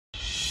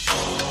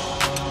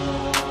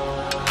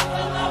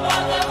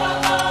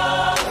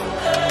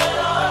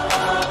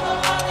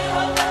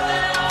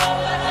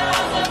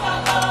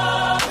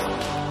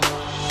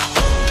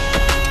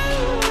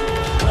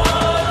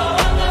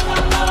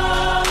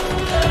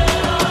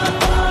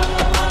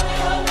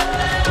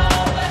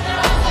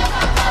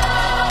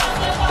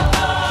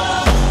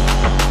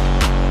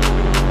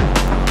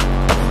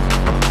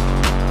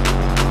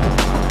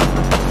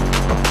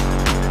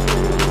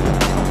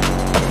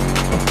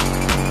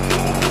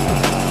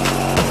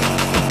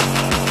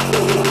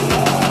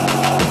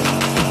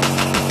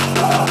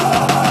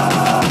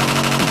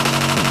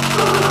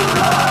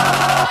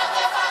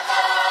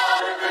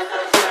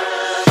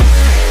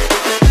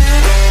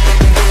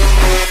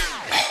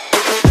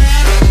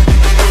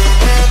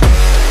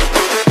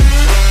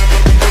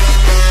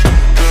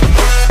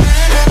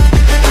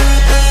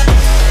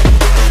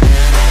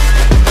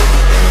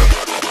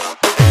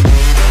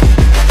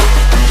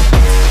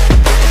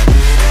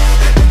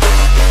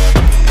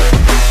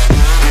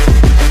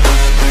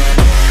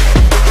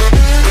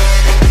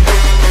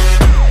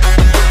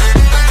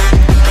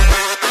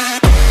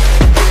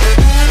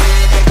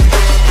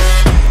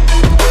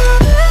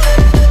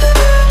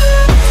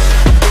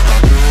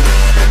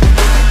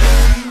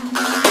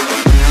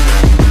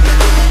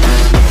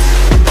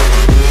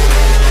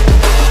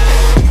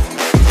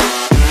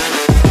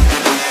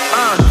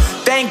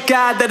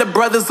glad that the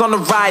brothers on the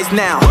rise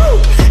now.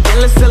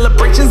 Endless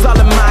celebrations all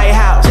in my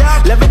house.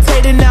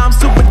 Levitating now, I'm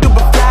super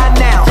duper fly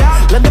now.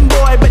 London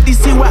boy, but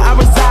DC where I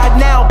reside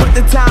now. Put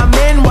the time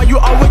in while you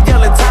always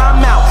yelling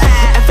time out.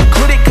 And for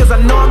quit it, cause I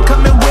know I'm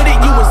coming with it.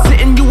 You were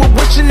sitting, you were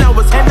wishing I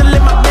was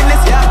handling my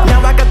business. Now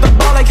I got the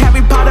ball like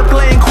Harry Potter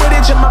playing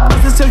Quidditch. And my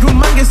business is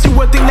humongous, you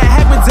would think that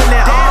happens in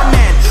there. Damn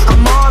man,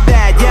 I'm all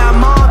that, yeah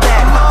I'm all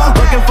that.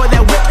 Working for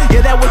that whip,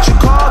 yeah that what you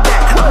call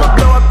that. I'ma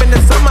blow up in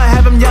the summer,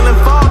 have him yelling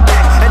fall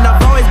back. And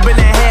I've always been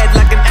ahead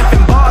like an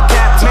effing ball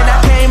cap. Man, I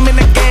came in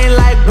the game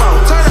like whoa.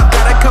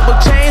 Got a couple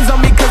chains on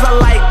me cause I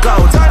like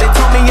gold. They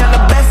told me I'm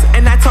the best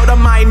and I told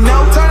them I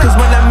know. Cause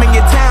when I'm in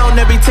your town,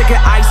 every ticket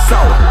I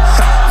sold.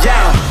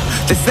 Yeah,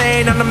 they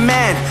saying I'm the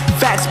man.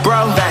 Facts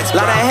bro,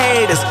 lot of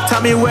haters,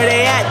 tell me where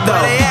they at though.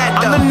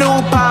 I'm the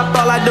new pop,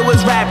 all I do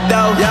is rap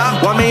though.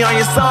 Want me on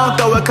your song,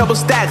 throw a couple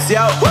stacks,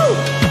 yo.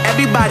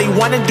 Everybody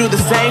wanna do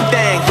the same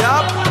thing.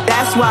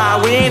 That's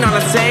why we ain't on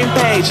the same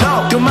page.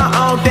 Do my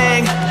own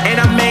thing, and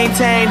I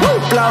maintain.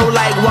 Flow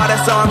like water,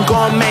 so I'm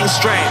going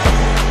mainstream.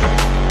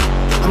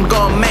 I'm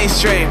going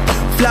mainstream.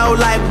 Flow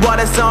like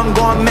water, so I'm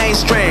going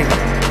mainstream.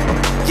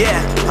 Yeah,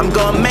 I'm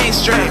going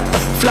mainstream.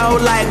 Flow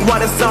like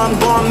water, so I'm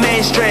going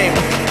mainstream.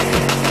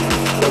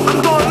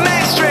 I'm going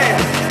mainstream.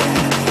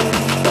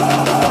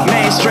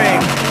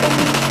 Mainstream.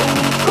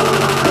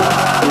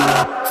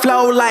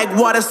 Flow like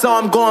water, so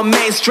I'm going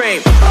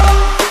mainstream.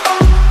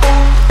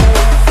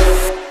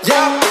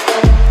 Yeah.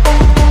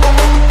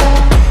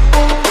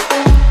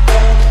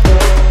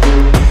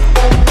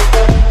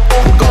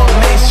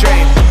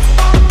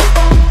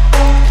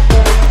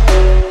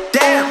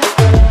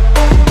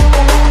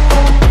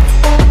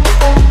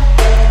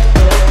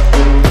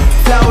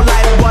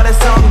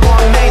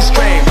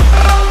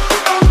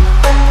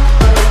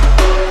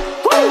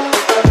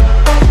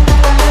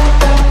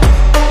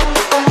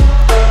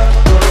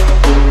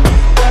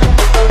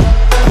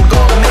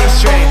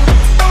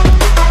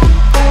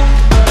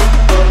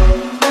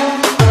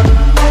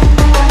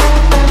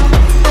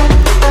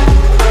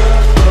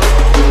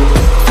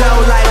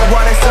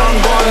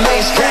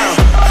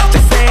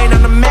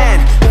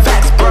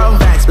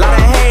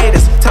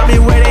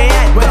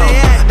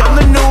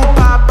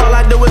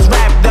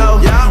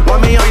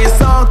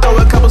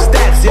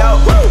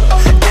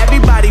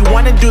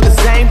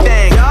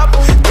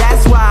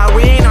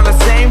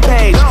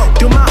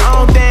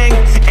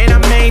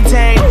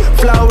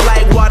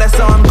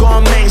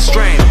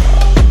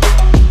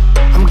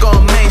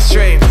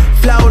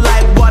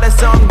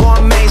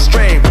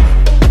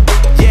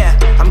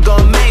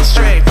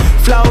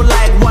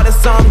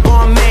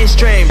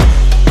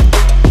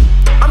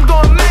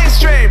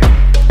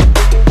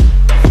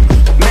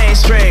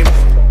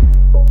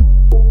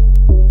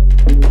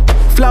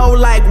 Flow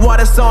like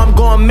water, so I'm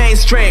going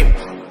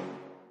mainstream.